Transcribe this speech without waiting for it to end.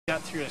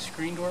Got through a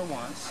screen door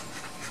once,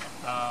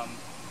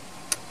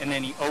 and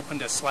then he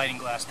opened a sliding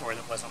glass door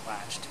that wasn't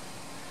latched.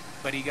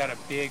 But he got a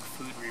big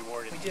food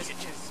reward. We just,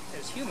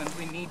 as humans,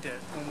 we need to,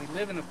 when we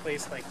live in a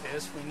place like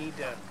this, we need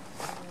to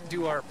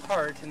do our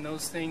part, and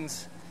those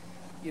things,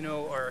 you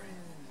know, are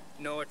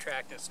no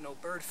attractants, no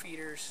bird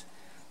feeders,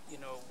 you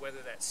know, whether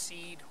that's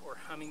seed or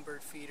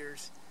hummingbird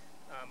feeders.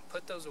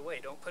 Put those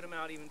away. Don't put them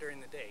out even during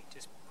the day.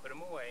 Just put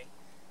them away.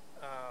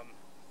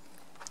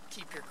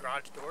 Keep your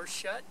garage doors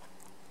shut.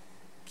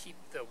 Keep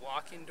the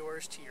walk-in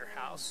doors to your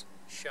house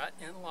shut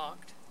and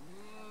locked.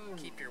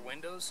 Keep your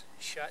windows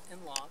shut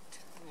and locked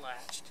and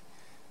latched.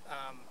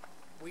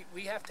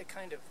 We have to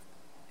kind of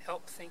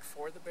help think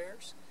for the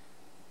bears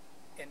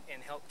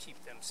and help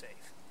keep them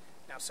safe.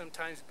 Now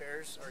sometimes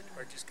bears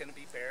are just going to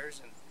be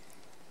bears,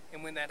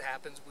 and when that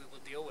happens we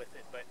will deal with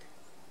it, but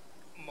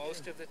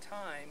most of the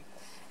time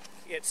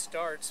it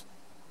starts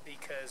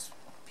because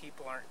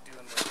people aren't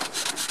doing what they're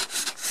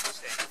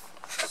safe.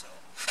 So.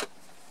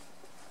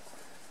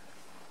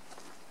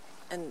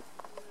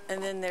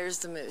 And then there's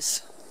the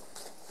moose.